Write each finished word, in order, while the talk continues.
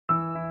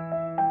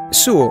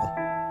Sewell,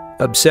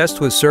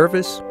 obsessed with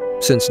service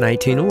since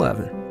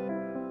 1911.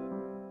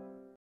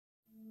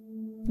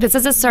 This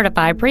is a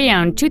certified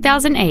pre-owned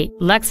 2008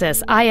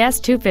 Lexus IS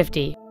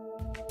 250.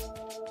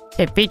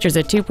 It features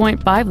a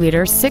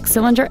 2.5-liter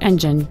six-cylinder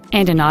engine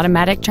and an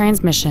automatic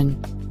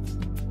transmission.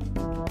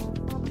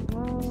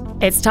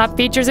 Its top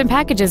features and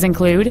packages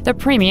include the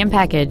Premium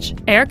Package,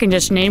 air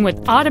conditioning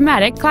with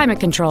automatic climate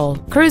control,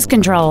 cruise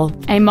control,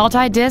 a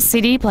multi-disc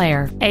CD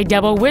player, a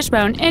double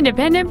wishbone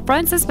independent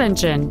front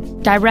suspension,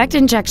 direct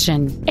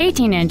injection,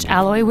 18-inch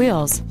alloy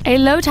wheels, a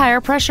low tire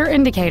pressure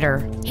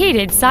indicator,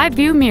 heated side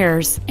view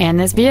mirrors, and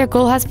this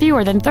vehicle has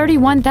fewer than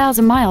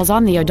 31,000 miles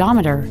on the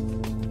odometer.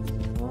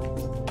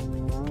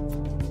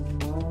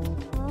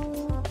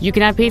 You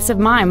can have peace of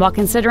mind while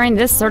considering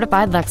this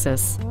certified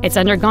Lexus. It's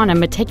undergone a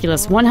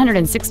meticulous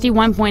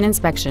 161-point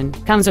inspection,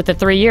 comes with a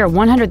 3-year,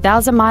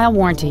 100,000-mile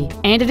warranty,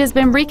 and it has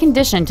been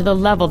reconditioned to the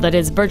level that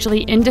is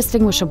virtually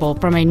indistinguishable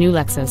from a new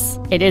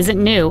Lexus. It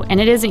isn't new and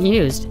it isn't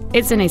used.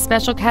 It's in a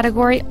special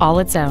category all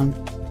its own.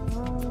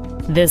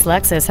 This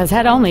Lexus has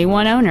had only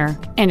one owner,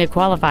 and it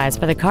qualifies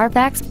for the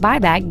Carfax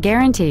buyback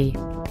guarantee.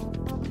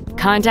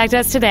 Contact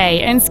us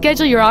today and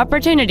schedule your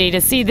opportunity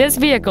to see this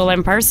vehicle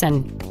in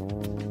person.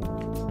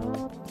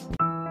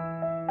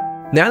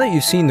 Now that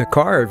you've seen the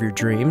car of your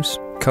dreams,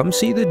 come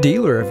see the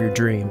dealer of your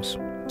dreams.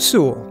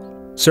 Sewell.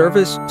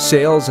 Service,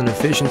 sales, and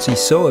efficiency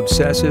so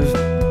obsessive,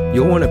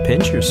 you'll want to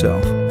pinch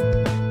yourself.